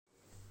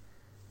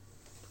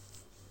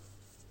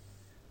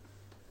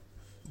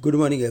Good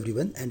morning,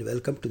 everyone, and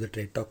welcome to the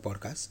Trade Talk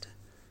podcast.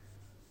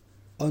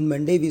 On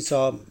Monday, we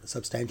saw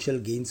substantial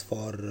gains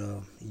for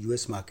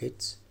US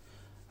markets.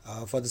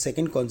 For the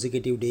second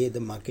consecutive day, the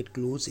market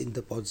closed in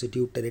the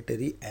positive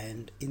territory,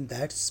 and in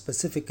that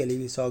specifically,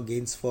 we saw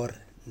gains for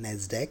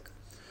Nasdaq.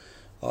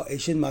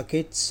 Asian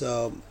markets,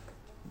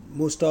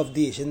 most of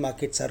the Asian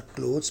markets are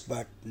closed,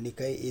 but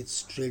Nikkei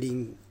is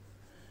trading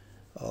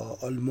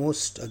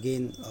almost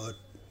again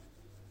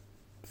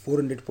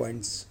 400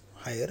 points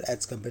higher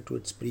as compared to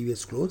its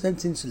previous close.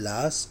 And since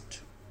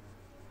last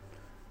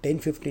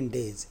 10-15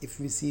 days, if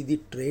we see the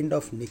trend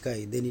of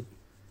Nikkei, then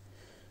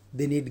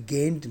it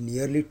gained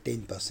nearly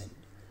 10%,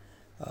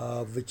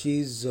 which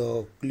is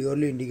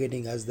clearly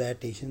indicating us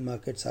that Asian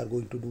markets are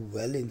going to do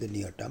well in the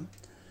near term.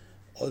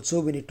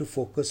 Also, we need to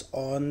focus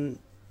on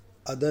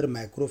other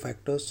macro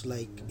factors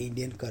like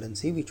Indian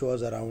currency, which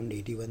was around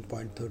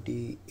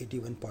 81.30,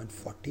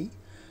 81.40.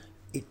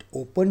 It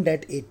opened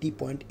at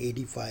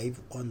 80.85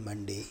 on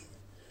Monday,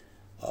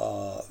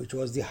 which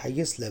was the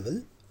highest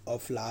level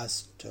of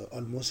last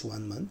almost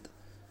 1 month.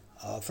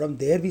 From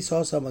there we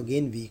saw some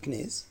again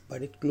weakness,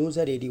 but it closed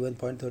at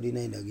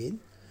 81.39 again,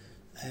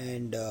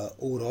 and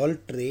overall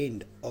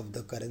trend of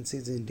the currency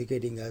is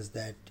indicating us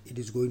that it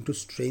is going to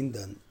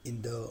strengthen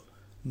in the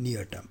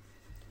near term.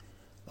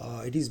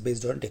 It is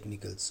based on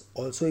technicals.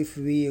 Also, if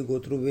we go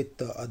through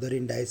with other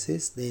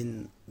indices,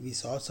 then we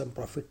saw some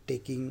profit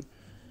taking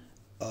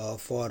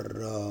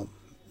for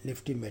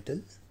Nifty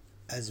metals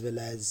as well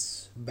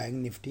as Bank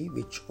Nifty,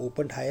 which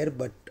opened higher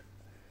but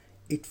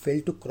it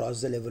failed to cross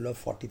the level of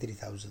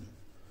 43,000.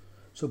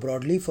 So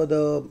broadly for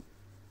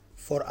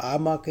our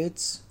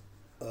markets,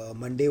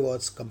 Monday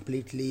was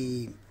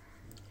completely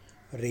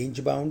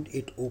range bound.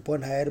 It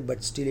opened higher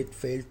but still it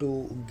failed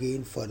to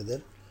gain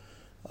further.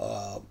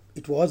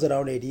 It was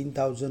around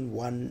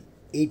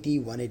 18,180,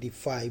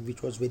 185,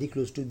 which was very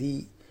close to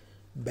the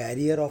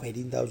barrier of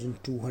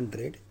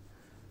 18,200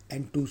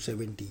 and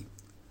 270.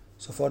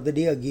 So for the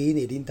day again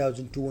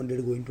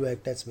 18,200 going to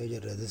act as major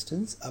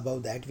resistance.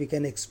 Above that we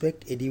can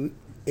expect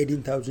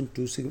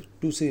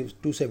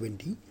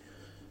 18,270,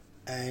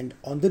 and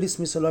on the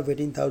dismissal of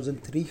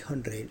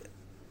 18,300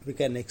 we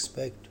can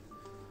expect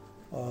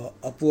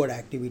upward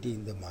activity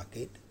in the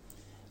market.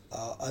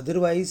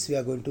 Otherwise we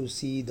are going to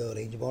see the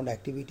range bound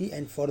activity,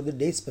 and for the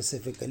day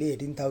specifically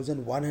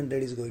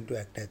 18,100 is going to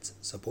act as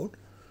support.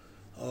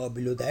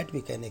 Below that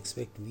we can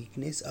expect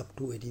weakness up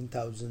to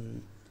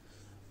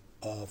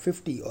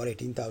 18,050 or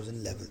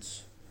 18,000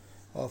 levels.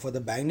 For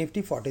the Bank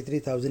Nifty,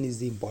 43,000 is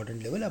the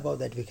important level. Above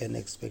that we can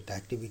expect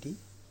activity,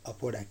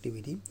 upward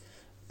activity.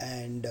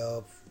 And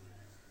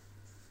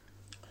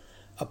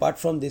apart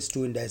from these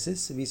two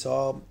indices, we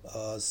saw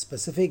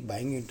specific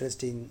buying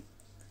interest in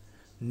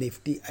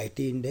Nifty IT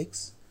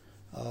index.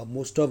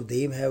 Most of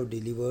them have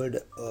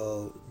delivered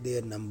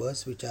their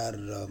numbers, which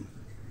are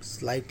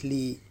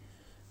slightly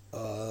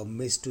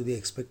missed to the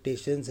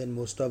expectations, and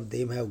most of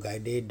them have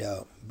guided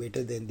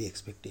better than the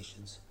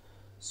expectations.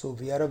 So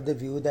we are of the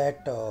view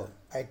that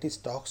IT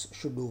stocks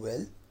should do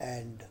well,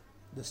 and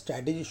the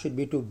strategy should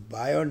be to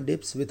buy on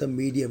dips with a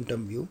medium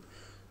term view,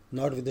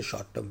 not with a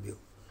short term view.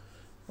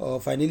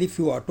 Finally,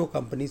 few auto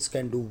companies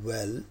can do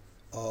well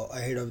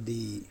ahead of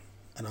the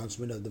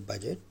announcement of the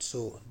budget,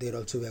 so there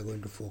also we are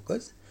going to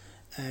focus.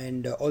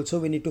 And also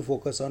we need to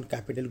focus on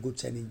capital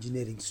goods and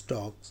engineering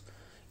stocks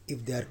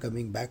if they are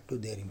coming back to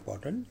their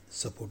important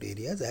support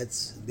areas,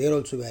 as there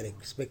also we are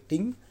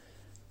expecting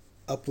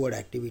upward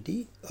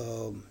activity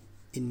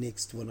in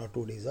next 1 or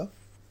 2 days of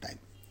time.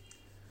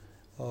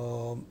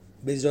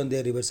 Based on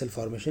their reversal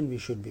formation, we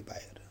should be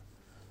buyer.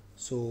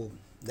 So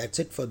that's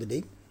it for the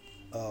day.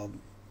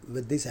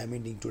 With this, I'm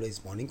ending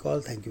today's morning call.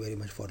 Thank you very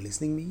much for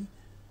listening me,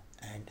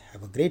 and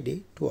have a great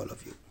day to all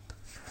of you.